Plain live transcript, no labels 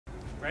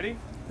Ready?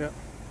 Yeah.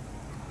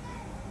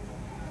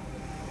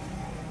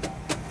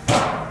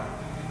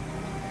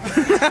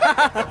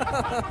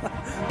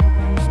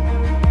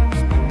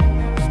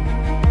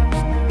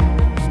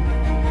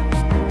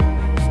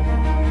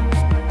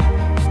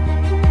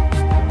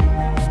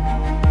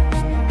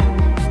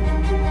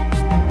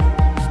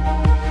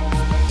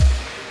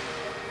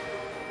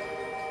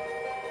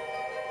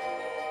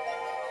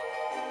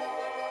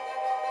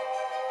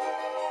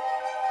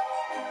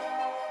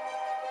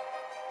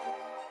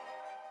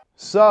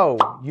 So,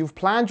 you've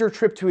planned your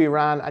trip to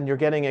Iran and you're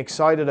getting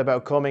excited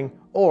about coming,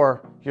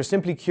 or you're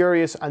simply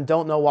curious and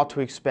don't know what to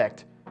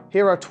expect.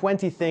 Here are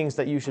 20 things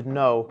that you should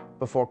know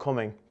before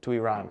coming to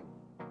Iran.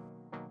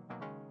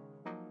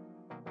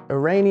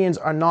 Iranians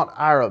are not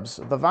Arabs.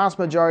 The vast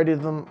majority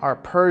of them are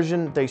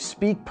Persian. They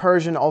speak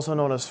Persian, also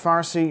known as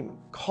Farsi.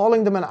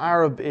 Calling them an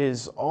Arab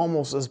is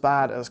almost as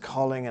bad as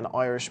calling an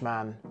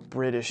Irishman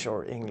British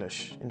or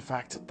English. In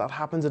fact, that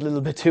happens a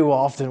little bit too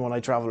often when I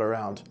travel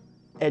around.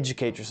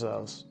 Educate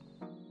yourselves.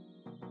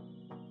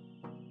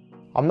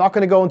 I'm not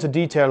going to go into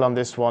detail on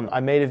this one.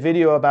 I made a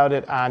video about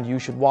it and you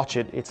should watch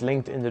it. It's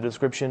linked in the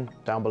description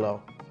down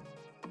below.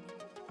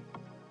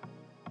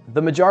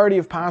 The majority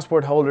of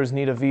passport holders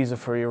need a visa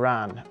for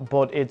Iran,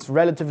 but it's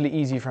relatively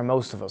easy for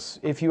most of us.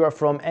 If you are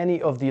from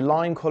any of the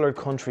lime-coloured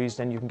countries,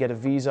 then you can get a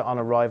visa on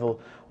arrival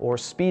or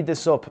speed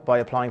this up by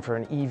applying for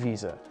an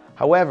e-visa.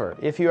 However,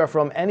 if you are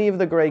from any of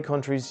the grey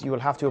countries, you will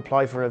have to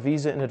apply for a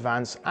visa in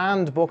advance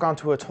and book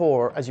onto a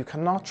tour, as you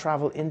cannot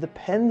travel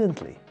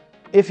independently.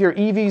 If your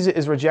e-visa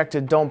is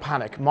rejected, don't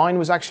panic. Mine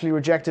was actually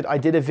rejected. I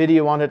did a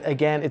video on it.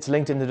 Again, it's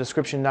linked in the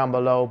description down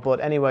below.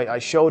 But anyway, I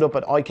showed up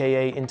at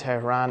IKA in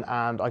Tehran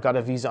and I got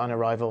a visa on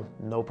arrival,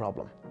 no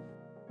problem.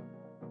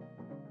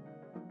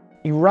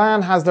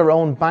 Iran has their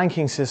own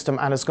banking system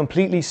and is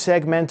completely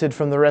segmented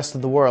from the rest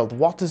of the world.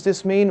 What does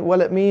this mean?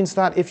 Well, it means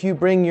that if you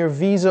bring your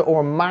Visa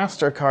or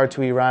MasterCard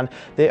to Iran,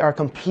 they are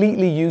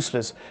completely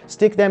useless.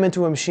 Stick them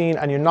into a machine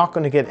and you're not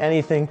going to get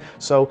anything.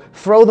 So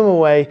throw them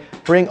away,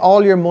 bring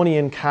all your money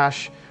in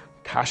cash.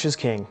 Cash is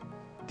king.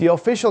 The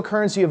official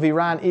currency of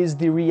Iran is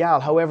the rial.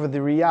 However,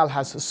 the rial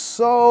has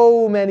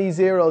so many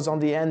zeros on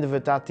the end of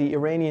it that the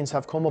Iranians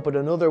have come up with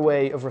another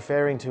way of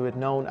referring to it,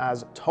 known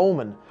as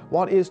toman.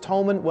 What is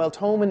toman? Well,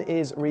 toman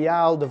is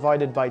rial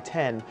divided by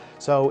 10.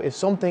 So if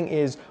something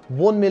is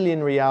 1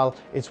 million rial,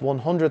 it's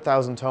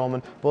 100,000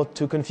 toman. But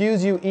to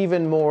confuse you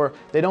even more,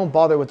 they don't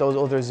bother with those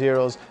other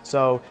zeros.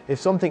 So if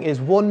something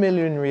is 1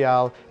 million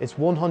rial, it's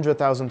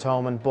 100,000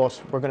 toman,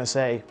 but we're going to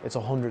say it's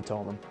 100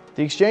 toman.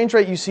 The exchange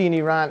rate you see in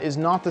Iran is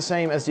not the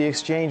same as the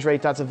exchange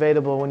rate that's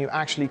available when you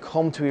actually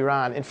come to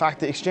Iran. In fact,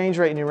 the exchange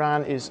rate in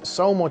Iran is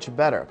so much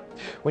better.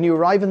 When you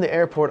arrive in the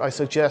airport, I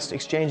suggest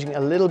exchanging a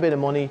little bit of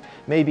money,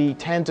 maybe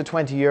 10 to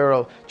 20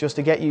 euro, just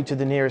to get you to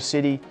the nearest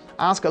city.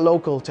 Ask a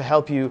local to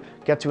help you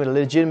get to a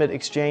legitimate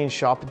exchange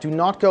shop. Do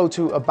not go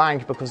to a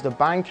bank, because the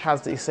bank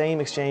has the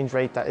same exchange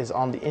rate that is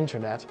on the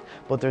internet,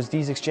 but there's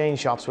these exchange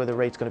shops where the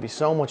rate's going to be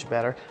so much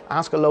better.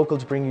 Ask a local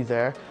to bring you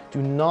there.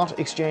 Do not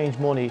exchange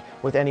money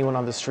with anyone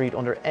on the street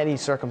under any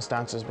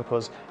circumstances,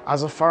 because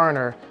as a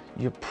foreigner,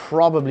 you're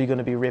probably going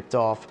to be ripped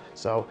off.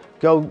 So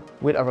go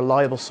with a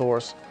reliable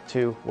source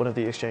to one of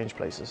the exchange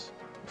places.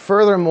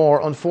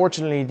 Furthermore,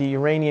 unfortunately, the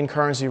Iranian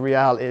currency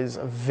rial is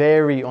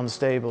very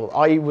unstable.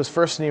 I was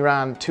first in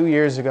Iran 2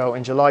 years ago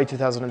in July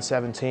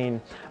 2017,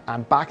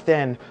 and back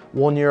then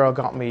 1 euro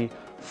got me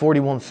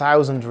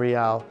 41,000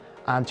 rial,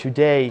 and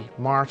today,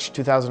 March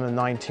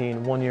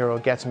 2019, 1 euro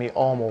gets me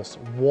almost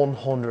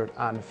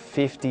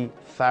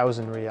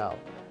 150,000 rial.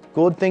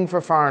 Good thing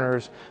for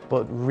foreigners,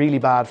 but really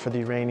bad for the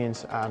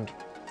Iranians, and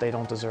they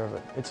don't deserve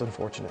it. It's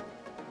unfortunate.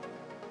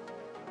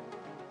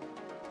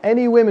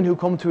 Any women who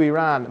come to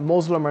Iran,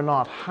 Muslim or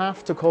not,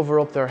 have to cover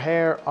up their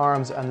hair,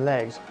 arms and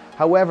legs.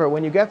 However,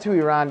 when you get to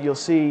Iran, you'll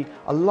see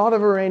a lot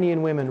of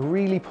Iranian women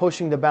really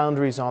pushing the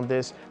boundaries on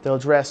this. They'll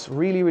dress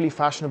really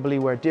fashionably,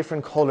 wear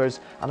different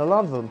colors, and a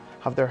lot of them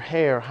have their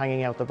hair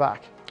hanging out the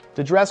back.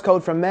 The dress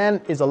code for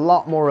men is a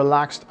lot more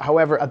relaxed.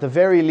 However, at the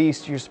very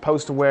least, you're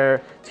supposed to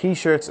wear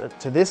t-shirts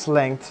to this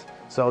length.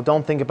 So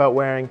don't think about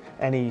wearing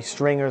any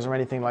stringers or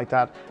anything like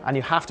that. And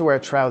you have to wear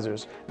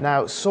trousers.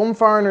 Now, some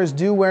foreigners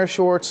do wear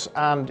shorts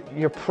and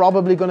you're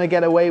probably going to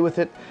get away with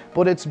it,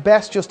 but it's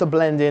best just to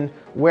blend in,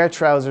 wear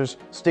trousers,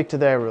 stick to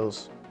their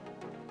rules.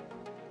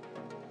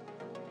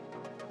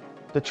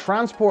 The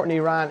transport in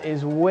Iran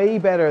is way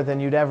better than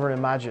you'd ever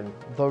imagine.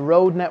 The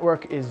road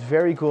network is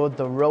very good.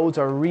 The roads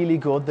are really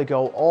good. They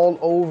go all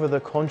over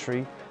the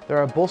country. There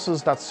are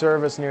buses that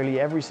service nearly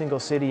every single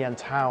city and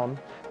town.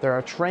 There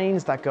are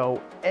trains that go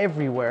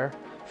everywhere.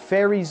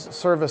 Ferries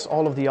service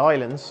all of the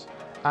islands.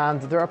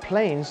 And there are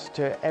planes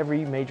to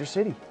every major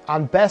city.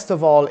 And best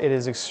of all, it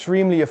is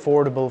extremely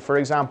affordable. For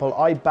example,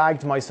 I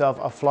bagged myself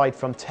a flight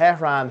from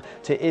Tehran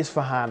to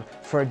Isfahan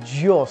for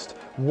just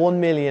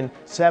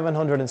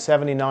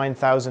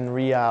 1,779,000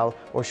 rial,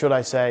 or should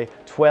I say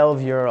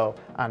 12 euro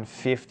and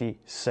 50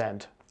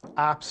 cent.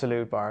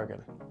 Absolute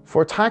bargain.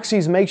 For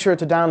taxis, make sure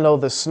to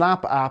download the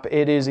Snap app.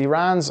 It is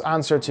Iran's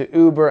answer to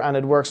Uber and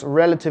it works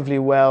relatively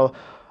well.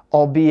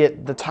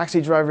 albeit the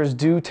taxi drivers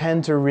do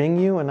tend to ring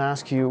you and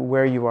ask you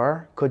where you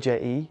are,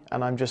 kujai,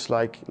 and I'm just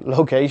like,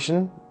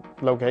 location?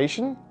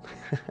 Location?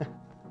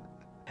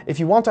 If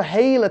you want to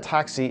hail a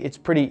taxi, it's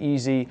pretty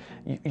easy.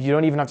 You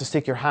don't even have to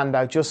stick your hand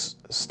out,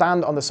 just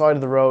stand on the side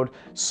of the road.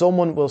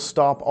 Someone will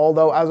stop,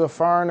 although as a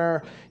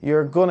foreigner,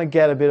 you're gonna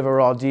get a bit of a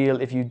raw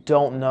deal if you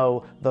don't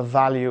know the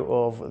value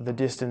of the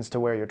distance to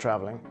where you're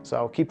traveling.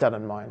 So keep that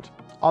in mind.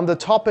 On the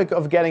topic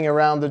of getting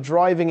around, the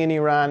driving in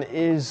Iran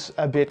is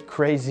a bit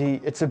crazy.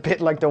 It's a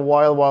bit like the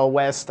Wild Wild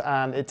West,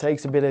 and it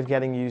takes a bit of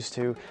getting used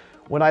to.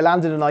 When I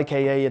landed in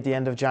IKA at the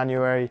end of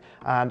January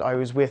and I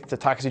was with the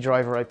taxi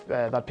driver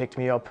that picked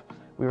me up,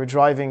 we were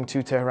driving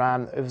to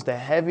Tehran. It was the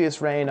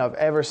heaviest rain I've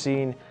ever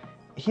seen.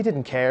 He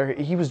didn't care.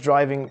 He was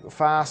driving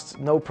fast,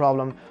 no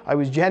problem. I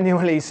was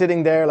genuinely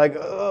sitting there like,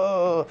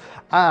 ugh.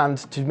 And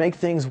to make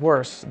things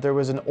worse, there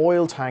was an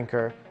oil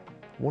tanker,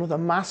 one of the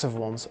massive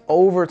ones,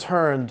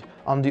 overturned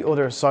on the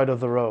other side of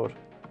the road.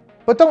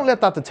 But don't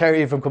let that deter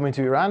you from coming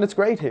to Iran. It's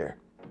great here.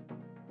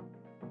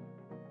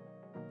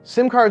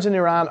 SIM cards in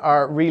Iran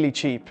are really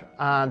cheap,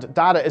 and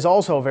data is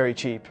also very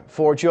cheap.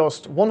 For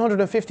just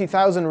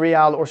 150,000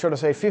 rial, or should I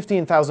say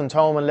 15,000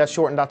 toman, let's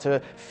shorten that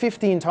to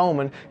 15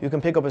 toman, you can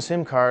pick up a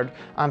SIM card.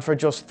 And for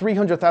just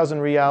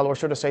 300,000 rial, or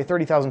should I say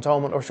 30,000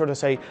 toman, or should I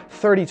say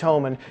 30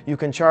 toman, you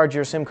can charge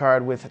your SIM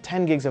card with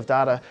 10 gigs of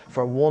data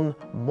for 1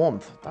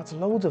 month. That's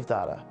loads of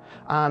data.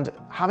 And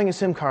having a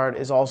SIM card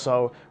is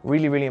also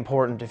really, really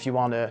important if you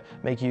want to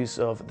make use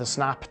of the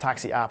Snap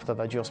taxi app that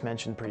I just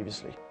mentioned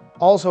previously.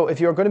 Also, if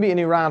you're going to be in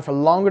Iran for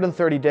longer than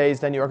 30 days,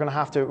 then you're going to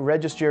have to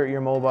register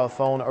your mobile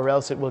phone, or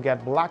else it will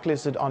get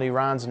blacklisted on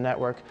Iran's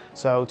network.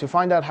 So to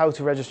find out how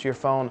to register your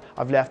phone,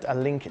 I've left a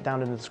link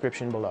down in the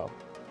description below.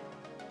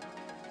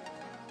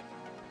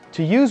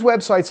 To use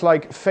websites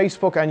like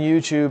Facebook and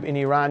YouTube in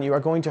Iran, you are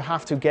going to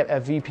have to get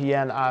a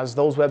VPN, as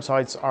those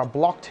websites are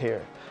blocked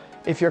here.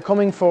 If you're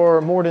coming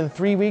for more than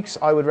 3 weeks,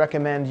 I would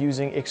recommend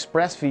using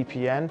Express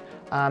VPN,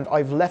 and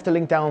I've left a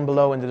link down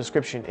below in the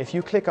description. If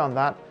you click on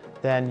that,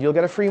 then you'll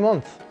get a free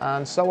month,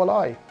 and so will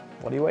I.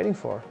 What are you waiting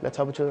for? Let's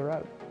help each other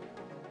out.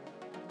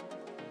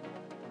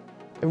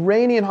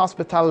 Iranian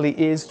hospitality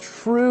is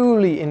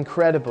truly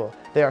incredible.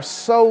 They are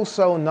so,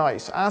 so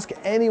nice. Ask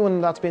anyone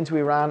that's been to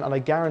Iran and I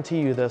guarantee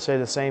you they'll say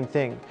the same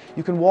thing.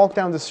 You can walk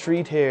down the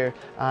street here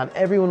and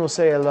everyone will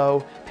say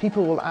hello.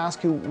 People will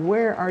ask you,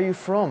 where are you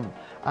from?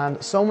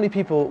 And so many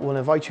people will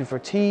invite you for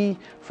tea,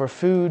 for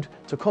food,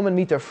 to come and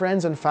meet their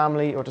friends and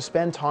family, or to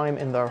spend time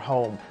in their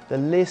home. The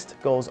list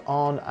goes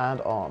on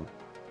and on.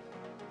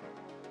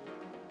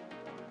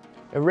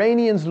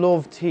 Iranians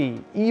love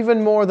tea,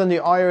 even more than the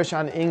Irish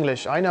and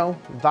English. I know,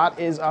 that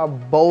is a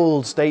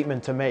bold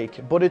statement to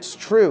make, but it's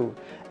true.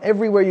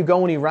 Everywhere you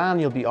go in Iran,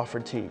 you'll be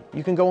offered tea.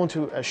 You can go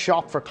into a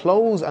shop for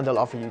clothes and they'll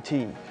offer you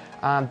tea.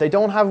 And they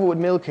don't have it with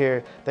milk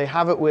here, they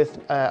have it with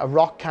a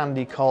rock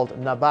candy called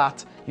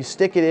nabat. You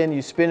stick it in,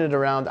 you spin it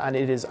around, and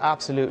it is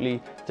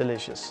absolutely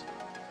delicious.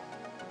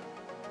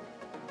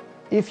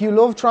 If you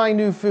love trying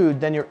new food,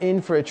 then you're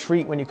in for a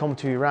treat when you come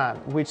to Iran.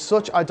 With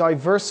such a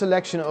diverse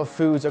selection of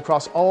foods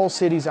across all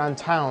cities and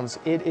towns,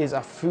 it is a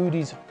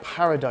foodie's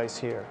paradise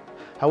here.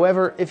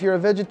 However, if you're a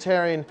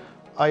vegetarian,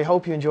 I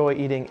hope you enjoy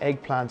eating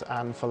eggplant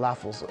and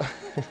falafels.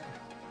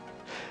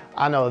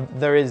 I know,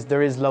 there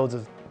is loads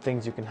of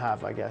things you can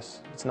have, I guess.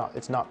 It's not,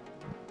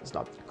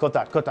 cut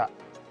that.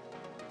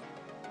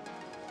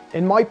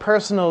 In my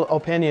personal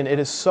opinion, it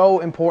is so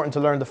important to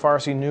learn the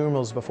Farsi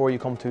numerals before you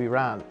come to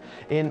Iran.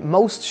 In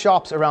most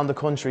shops around the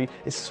country,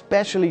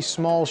 especially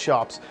small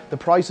shops, the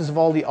prices of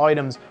all the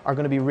items are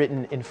going to be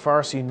written in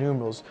Farsi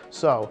numerals.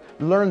 So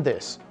learn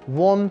this: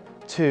 1,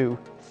 2,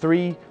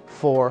 3,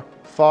 4,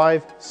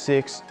 5,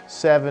 6,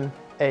 7,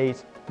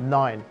 8,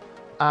 9.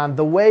 And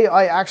the way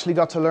I actually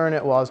got to learn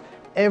it was,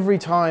 every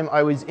time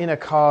I was in a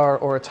car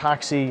or a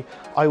taxi,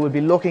 I would be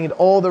looking at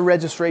all the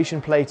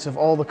registration plates of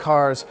all the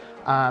cars,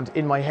 and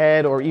in my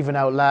head or even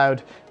out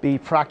loud be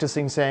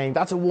practicing saying,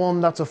 that's a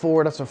 1, that's a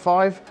 4, that's a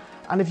 5.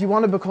 And if you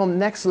want to become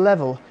next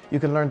level,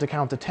 you can learn to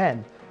count to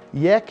 10.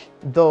 Yek,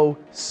 do,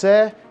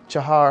 se,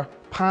 chahar,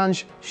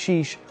 panj,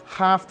 shish,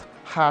 haft,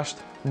 hasht,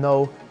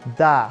 no,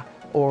 da.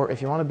 Or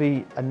if you want to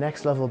be a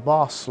next level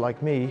boss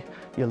like me,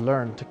 you'll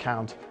learn to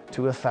count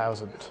to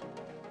 1,000.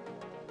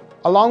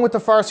 Along with the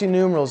Farsi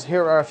numerals,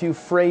 here are a few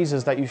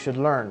phrases that you should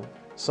learn.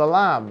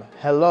 Salam,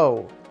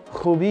 hello.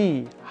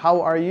 Khubi, how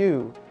are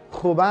you?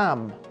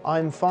 Khubam,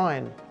 I'm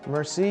fine.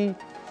 Merci,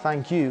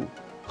 thank you.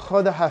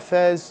 Khoda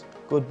hafez,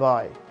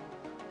 goodbye.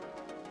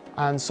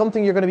 And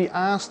something you're going to be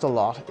asked a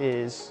lot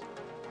is,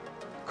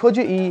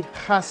 Kuja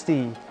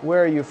khasti,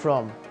 where are you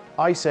from?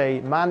 I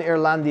say, Man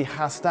Irlandi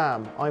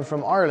hastam, I'm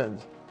from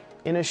Ireland.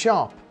 In a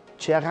shop,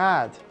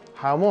 chegad,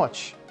 how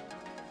much?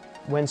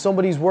 When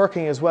somebody's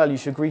working as well, you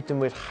should greet them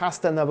with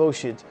hasta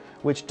naboshid,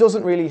 which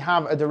doesn't really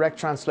have a direct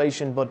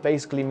translation, but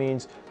basically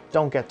means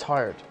don't get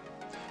tired.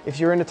 If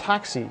you're in a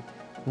taxi,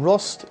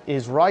 rust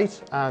is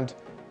right and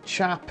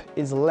chap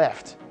is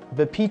left.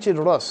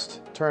 Bepichid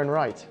rust, turn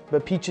right.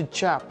 Bepichid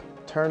chap,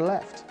 turn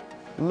left.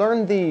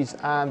 Learn these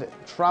and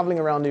traveling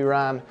around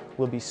Iran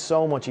will be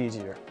so much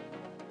easier.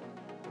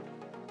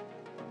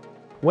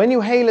 When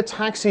you hail a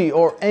taxi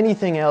or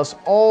anything else,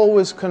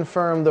 always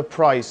confirm the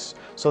price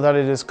so that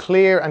it is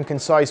clear and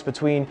concise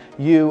between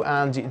you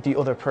and the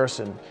other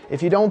person.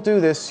 If you don't do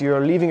this,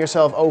 you're leaving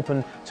yourself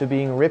open to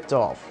being ripped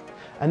off.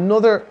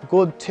 Another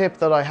good tip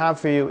that I have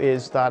for you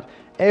is that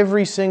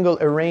every single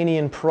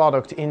Iranian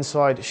product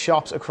inside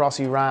shops across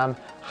Iran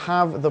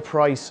have the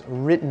price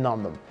written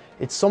on them.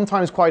 It's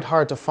sometimes quite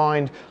hard to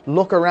find.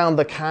 Look around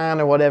the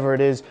can or whatever it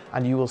is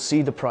and you will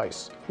see the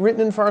price. Written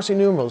in Farsi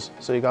numerals,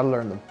 so you gotta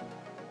learn them.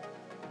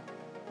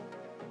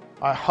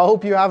 I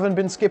hope you haven't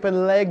been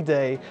skipping leg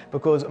day,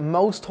 because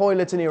most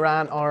toilets in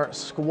Iran are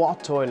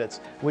squat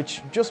toilets,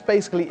 which just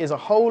basically is a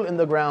hole in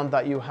the ground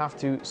that you have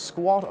to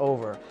squat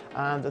over.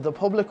 And the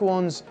public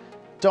ones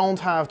don't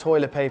have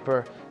toilet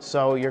paper,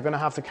 so you're gonna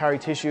have to carry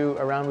tissue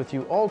around with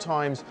you all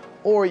times,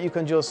 or you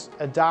can just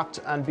adapt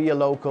and be a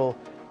local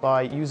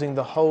by using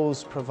the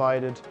hose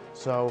provided.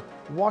 So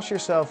wash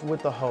yourself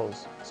with the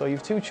hose. So you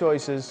have two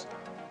choices: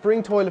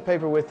 bring toilet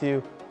paper with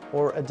you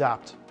or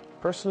adapt.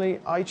 Personally,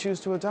 I choose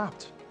to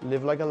adapt.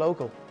 Live like a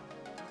local.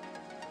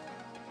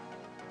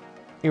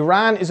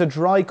 Iran is a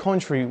dry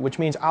country, which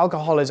means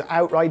alcohol is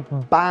outright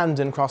banned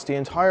across the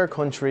entire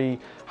country.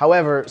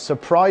 However,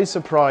 surprise,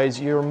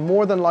 surprise, you're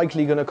more than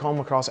likely going to come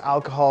across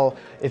alcohol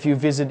if you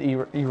visit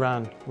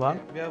Iran. What?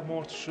 We have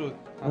more to shoot.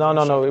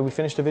 No. We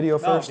finished the video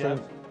first. We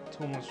have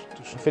too much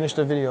to shoot. Finish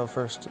the video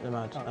first,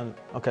 Emad. And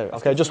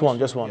okay, just one.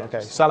 Okay,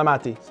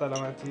 salamati.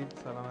 Salamati.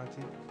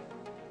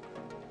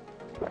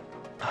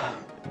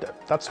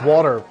 That's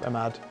water,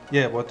 Emad.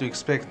 Yeah, what do you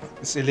expect?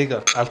 It's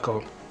illegal,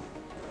 alcohol.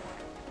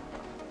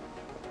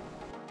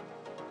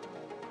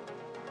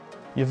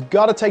 You've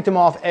got to take them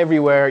off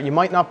everywhere. You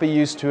might not be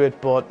used to it,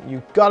 but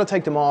you've got to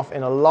take them off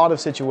in a lot of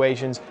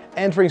situations.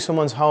 Entering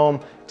someone's home,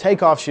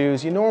 take off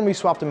shoes. You normally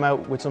swap them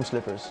out with some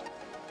slippers.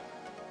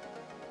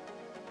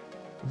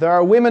 There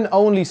are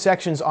women-only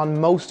sections on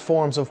most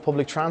forms of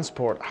public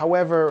transport.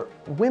 However,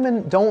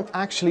 women don't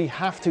actually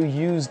have to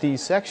use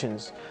these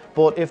sections,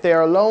 but if they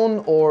are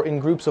alone or in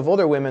groups of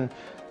other women,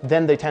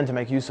 then they tend to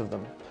make use of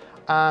them.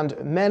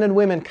 And men and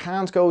women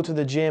can't go to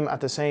the gym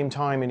at the same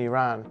time in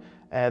Iran.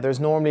 There's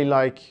normally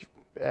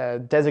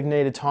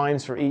designated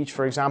times for each.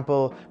 For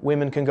example,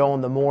 women can go in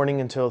the morning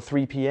until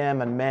 3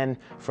 p.m. and men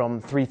from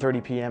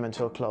 3:30 p.m.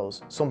 until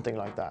close, something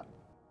like that.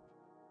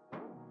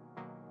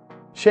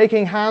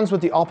 Shaking hands with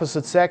the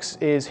opposite sex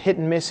is hit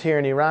and miss here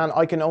in Iran.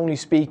 I can only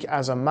speak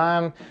as a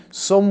man.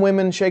 Some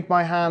women shake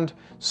my hand,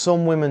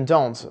 some women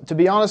don't. To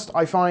be honest,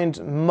 I find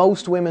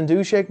most women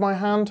do shake my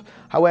hand.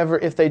 However,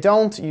 if they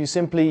don't, you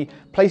simply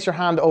place your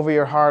hand over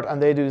your heart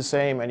and they do the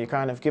same, and you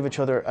kind of give each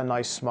other a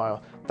nice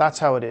smile. That's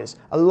how it is.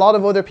 A lot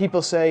of other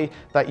people say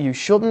that you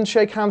shouldn't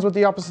shake hands with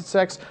the opposite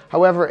sex.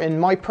 However, in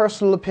my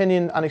personal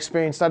opinion and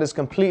experience, that is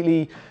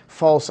completely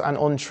false and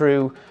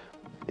untrue.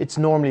 It's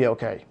normally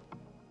okay.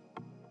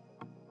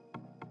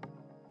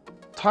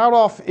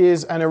 Ta'aruf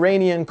is an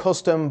Iranian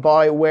custom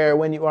by where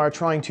when you are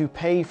trying to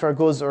pay for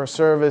goods or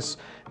service,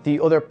 the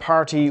other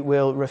party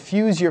will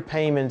refuse your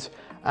payment,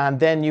 and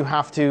then you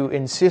have to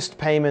insist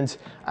payment,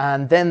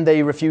 and then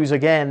they refuse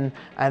again,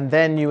 and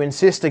then you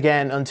insist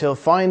again until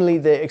finally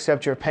they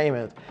accept your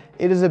payment.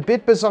 It is a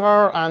bit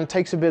bizarre and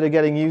takes a bit of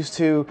getting used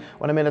to.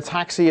 When I'm in a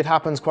taxi, it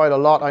happens quite a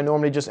lot. I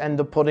normally just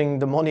end up putting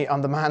the money on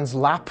the man's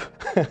lap.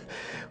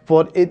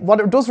 But what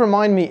it does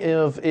remind me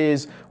of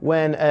is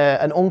when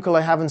an uncle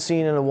I haven't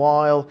seen in a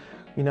while,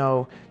 you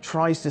know,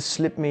 tries to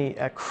slip me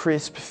a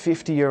crisp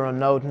 €50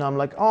 note, and I'm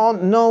like, oh,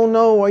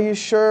 no, are you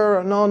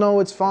sure? No,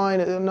 it's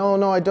fine.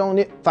 No, I don't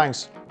need,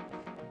 thanks.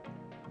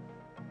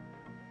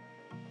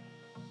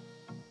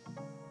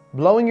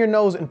 Blowing your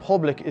nose in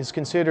public is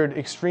considered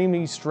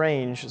extremely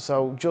strange,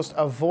 so just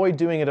avoid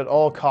doing it at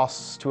all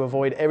costs to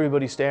avoid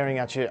everybody staring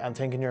at you and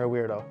thinking you're a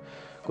weirdo.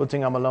 Good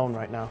thing I'm alone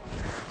right now.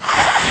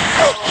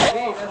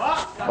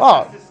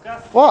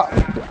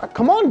 What?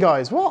 Come on,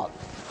 guys, what?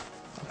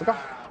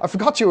 I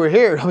forgot you were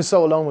here. I was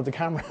so alone with the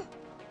camera.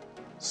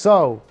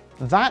 So,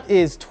 that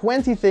is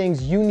 20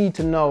 things you need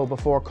to know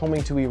before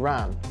coming to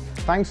Iran.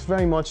 Thanks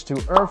very much to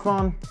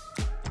Erfan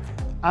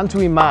and to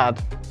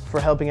Emad for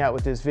helping out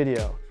with this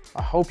video.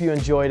 I hope you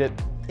enjoyed it.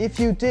 If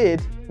you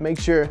did, make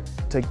sure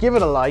to give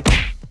it a like,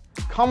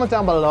 comment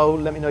down below,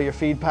 let me know your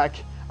feedback,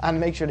 and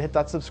make sure to hit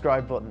that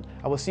subscribe button.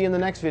 I will see you in the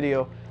next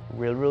video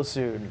real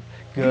soon.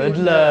 Good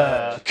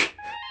luck.